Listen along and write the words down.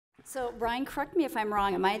So, Brian, correct me if I'm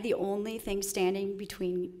wrong. Am I the only thing standing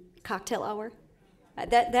between cocktail hour?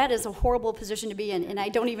 That is a horrible position to be in, and I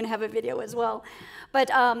don't even have a video as well. But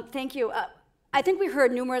thank you. I think we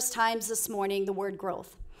heard numerous times this morning the word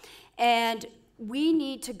growth. And we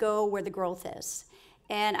need to go where the growth is.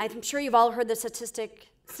 And I'm sure you've all heard the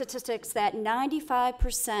statistics that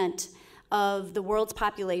 95% of the world's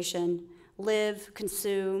population live,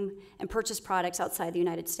 consume, and purchase products outside the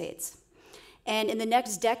United States. And in the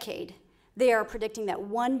next decade, they are predicting that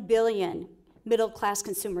 1 billion middle-class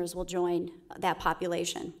consumers will join that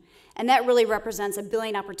population. And that really represents 1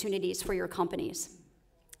 billion opportunities for your companies.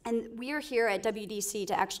 And we are here at WEDC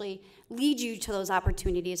to actually lead you to those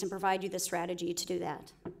opportunities and provide you the strategy to do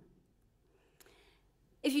that.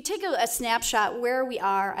 If you take a snapshot where we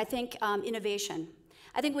are, I think innovation.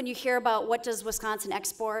 I think when you hear about what does Wisconsin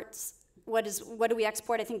exports, what do we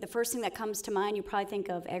export, I think the first thing that comes to mind, you probably think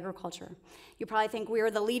of agriculture. You probably think we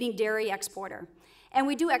are the leading dairy exporter. And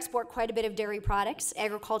we do export quite a bit of dairy products.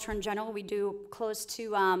 Agriculture in general, we do close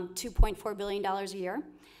to $2.4 billion a year.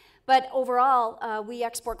 But overall, we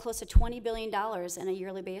export close to $20 billion on a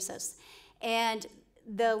yearly basis. And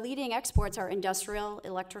the leading exports are industrial,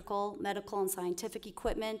 electrical, medical, and scientific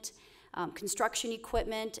equipment, construction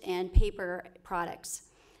equipment, and paper products.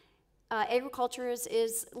 Agriculture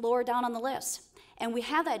is lower down on the list. And we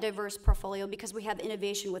have that diverse portfolio because we have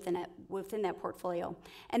innovation within that portfolio.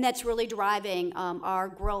 And that's really driving our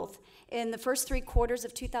growth. In the first 3 quarters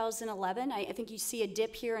of 2011, I think you see a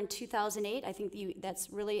dip here in 2008. I think that's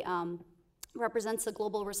really represents the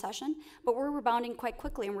global recession. But we're rebounding quite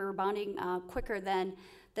quickly, and we're rebounding quicker than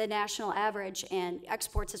the national average, and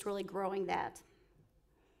exports is really growing that.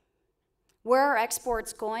 Where are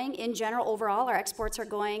exports going? In general, overall, our exports are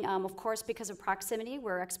going, of course, because of proximity.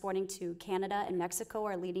 We're exporting to Canada and Mexico,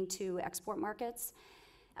 our leading 2 export markets.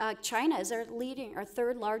 China is our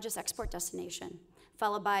 3rd largest export destination,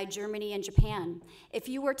 followed by Germany and Japan. If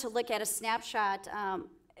you were to look at a snapshot,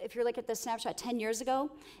 if you look at the snapshot 10 years ago,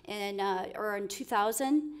 or in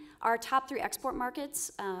 2000, our top 3 export markets,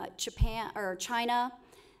 China,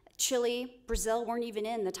 Chile, Brazil weren't even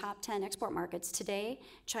in the top 10 export markets. Today,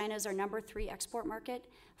 China is our number 3 export market,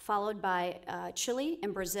 followed by Chile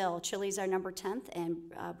and Brazil. Chile is our number 10th, and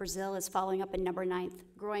Brazil is following up in number 9th,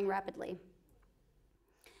 growing rapidly.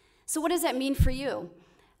 So what does that mean for you?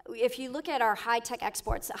 If you look at our high-tech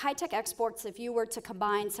exports, if you were to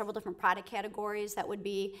combine several different product categories, that would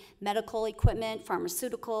be medical equipment,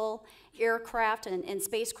 pharmaceutical, aircraft and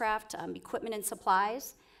spacecraft, equipment and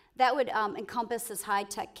supplies, that would encompass this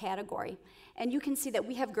high-tech category. And you can see that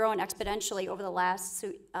we have grown exponentially over the last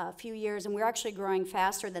few years, and we're actually growing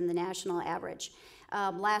faster than the national average.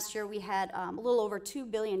 Last year, we had a little over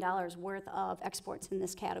 $2 billion worth of exports in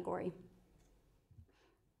this category.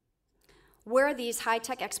 Where are these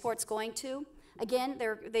high-tech exports going to? Again,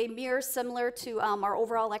 they mirror similar to our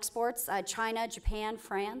overall exports, China, Japan,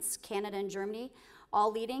 France, Canada, and Germany,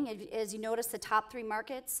 all leading. As you notice, the top 3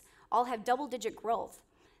 markets all have double-digit growth.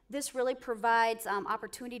 This really provides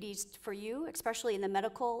opportunities for you, especially in the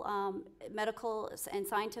medical and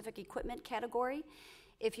scientific equipment category.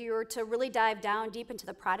 If you were to really dive down deep into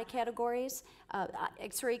the product categories,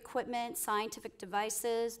 X-ray equipment, scientific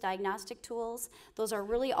devices, diagnostic tools, those are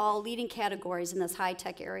really all leading categories in this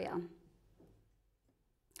high-tech area.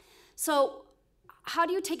 So how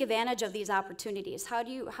do you take advantage of these opportunities? How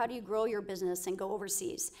do you grow your business and go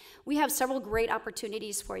overseas? We have several great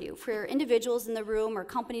opportunities for you. For individuals in the room or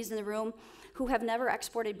companies in the room who have never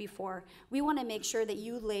exported before, we want to make sure that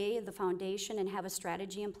you lay the foundation and have a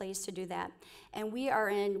strategy in place to do that. And we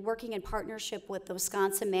are working in partnership with the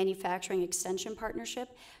Wisconsin Manufacturing Extension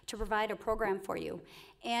Partnership to provide a program for you.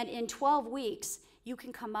 And in 12 weeks, you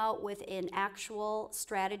can come out with an actual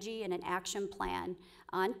strategy and an action plan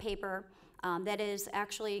on paper that is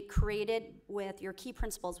actually created with your key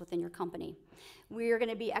principles within your company. We are going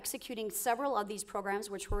to be executing several of these programs,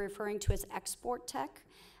 which we're referring to as Export Tech,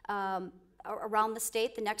 around the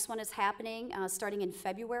state. The next one is happening starting in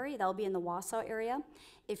February. That'll be in the Wausau area.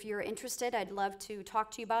 If you're interested, I'd love to talk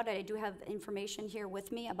to you about it. I do have information here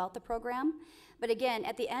with me about the program. But again,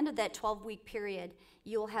 at the end of that 12-week period,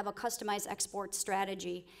 you'll have a customized export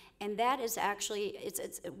strategy. And that is actually,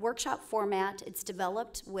 it's a workshop format. It's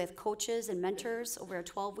developed with coaches and mentors over a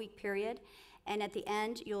 12-week period. And at the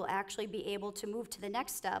end, you'll actually be able to move to the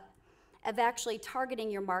next step of actually targeting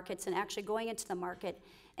your markets and actually going into the market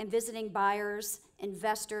and visiting buyers,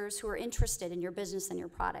 investors who are interested in your business and your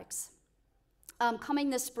products. Coming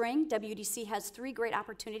this spring, WEDC has 3 great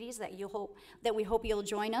opportunities that we hope you'll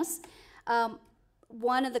join us.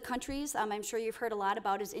 One of the countries I'm sure you've heard a lot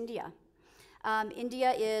about is India.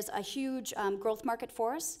 India is a huge growth market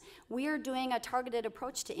for us. We are doing a targeted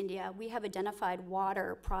approach to India. We have identified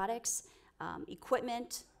water products,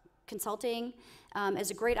 equipment, consulting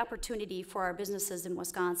as a great opportunity for our businesses in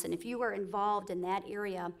Wisconsin. If you are involved in that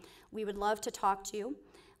area, we would love to talk to you.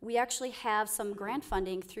 We actually have some grant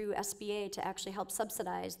funding through SBA to actually help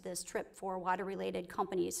subsidize this trip for water-related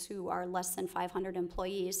companies who are less than 500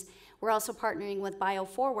 employees. We're also partnering with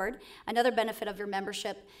BioForward, another benefit of your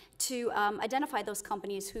membership, to identify those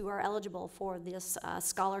companies who are eligible for this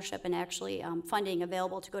scholarship and actually funding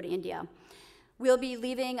available to go to India. We'll be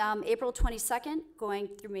leaving April 22nd, going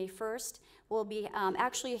through May 1st. We'll be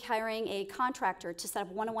actually hiring a contractor to set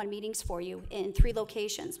up one-on-one meetings for you in 3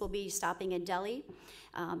 locations. We'll be stopping in Delhi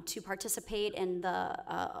to participate in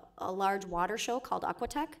a large water show called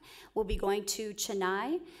Aquatech. We'll be going to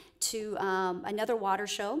Chennai to another water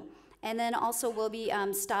show. And then also we'll be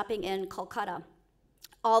stopping in Kolkata.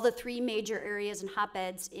 All the 3 major areas and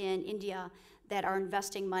hotbeds in India that are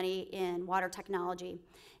investing money in water technology.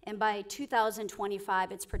 And by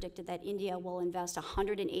 2025, it's predicted that India will invest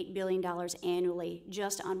 $108 billion annually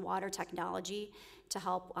just on water technology to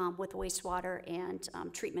help with wastewater and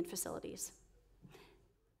treatment facilities.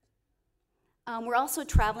 We're also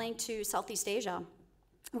traveling to Southeast Asia.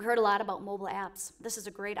 We heard a lot about mobile apps. This is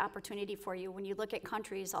a great opportunity for you. When you look at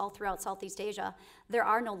countries all throughout Southeast Asia, there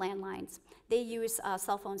are no landlines. They use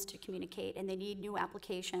cell phones to communicate, and they need new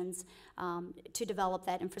applications to develop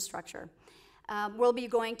that infrastructure. We'll be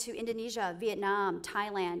going to Indonesia, Vietnam,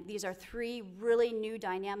 Thailand. These are 3 really new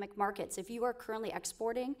dynamic markets. If you are currently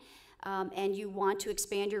exporting and you want to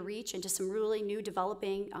expand your reach into some really new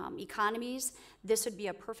developing economies, this would be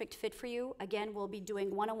a perfect fit for you. Again, we'll be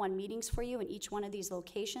doing one-on-one meetings for you in each one of these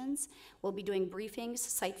locations. We'll be doing briefings,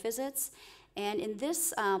 site visits. And in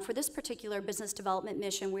this, for this particular business development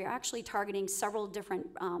mission, we're actually targeting several different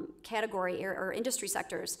category or industry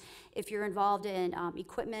sectors. If you're involved in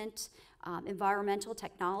equipment, environmental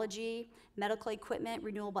technology, medical equipment,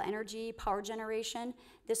 renewable energy, power generation,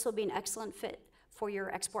 this will be an excellent fit for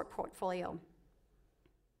your export portfolio.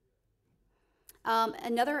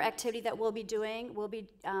 Another activity that we'll be doing, we'll be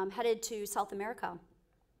headed to South America.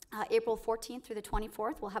 April 14th through the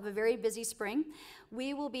 24th, we'll have a very busy spring.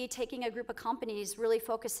 We will be taking a group of companies really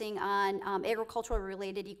focusing on agricultural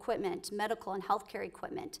related equipment, medical and healthcare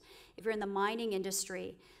equipment. If you're in the mining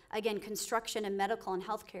industry, again, construction and medical and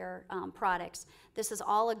healthcare products, this is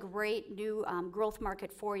all a great new growth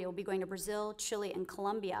market for you. We'll be going to Brazil, Chile, and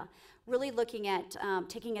Colombia, really looking at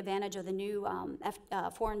taking advantage of the new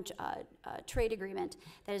foreign trade agreement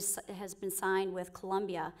that has been signed with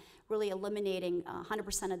Colombia, really eliminating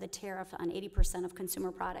 100% of the tariff on 80% of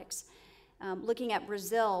consumer products. Looking at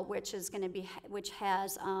Brazil, which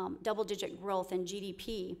has double-digit growth in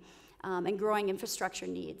GDP and growing infrastructure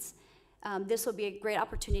needs. This will be a great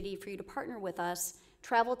opportunity for you to partner with us,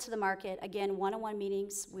 travel to the market, again, one-on-one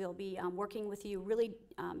meetings. We'll be working with you, really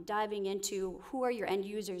diving into who are your end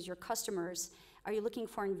users, your customers. Are you looking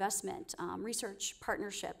for investment, research,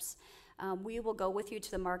 partnerships? We will go with you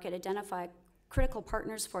to the market, identify critical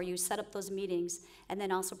partners for you, set up those meetings, and then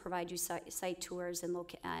also provide you site tours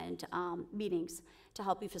and meetings to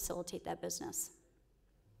help you facilitate that business.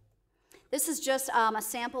 This is just a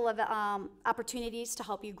sample of opportunities to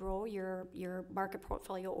help you grow your market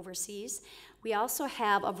portfolio overseas. We also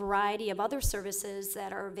have a variety of other services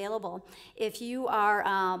that are available. If you are,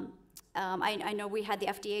 I know we had the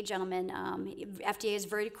FDA gentleman. FDA is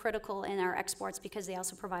very critical in our exports because they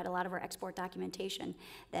also provide a lot of our export documentation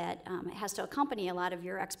that has to accompany a lot of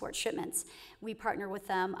your export shipments. We partner with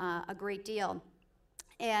them a great deal.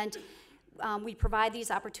 And we provide these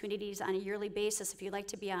opportunities on a yearly basis. If you'd like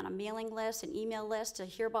to be on a mailing list, an email list to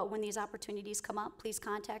hear about when these opportunities come up, please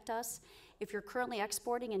contact us. If you're currently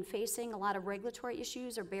exporting and facing a lot of regulatory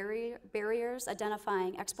issues or barriers,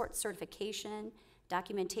 identifying export certification,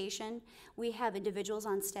 documentation, we have individuals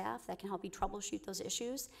on staff that can help you troubleshoot those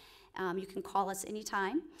issues. You can call us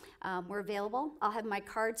anytime. We're available. I'll have my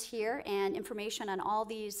cards here and information on all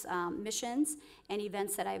these missions and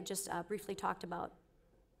events that I've just briefly talked about.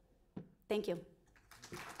 Thank you.